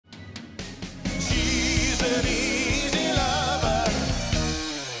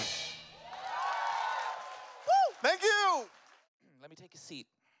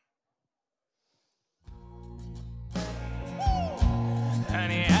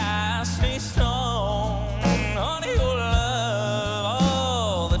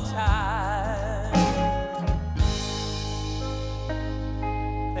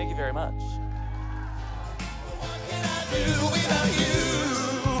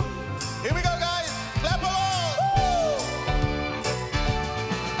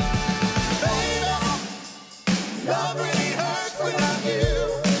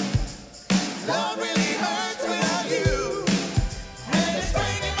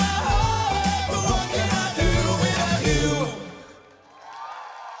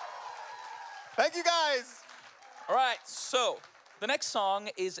you guys. All right, so the next song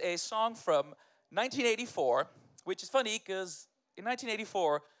is a song from 1984, which is funny because in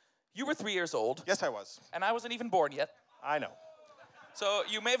 1984, you were 3 years old. Yes, I was. And I wasn't even born yet. I know. So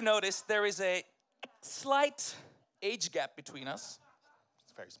you may have noticed there is a slight age gap between us.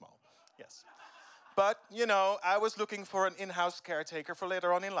 It's very small, yes. But, you know, I was looking for an in-house caretaker for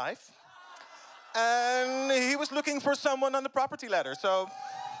later on in life. And he was looking for someone on the property ladder, so...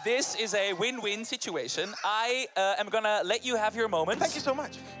 This is a win-win situation. I am gonna let you have your moment. Thank you so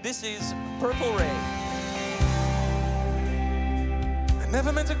much. This is Purple Rain. I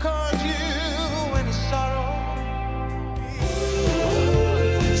never meant to cause you any sorrow.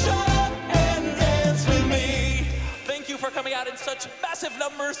 Shut up and dance with me. Thank you for coming out in such massive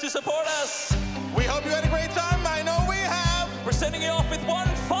numbers to support us. We hope you had a great time. I know we have. We're sending you off with one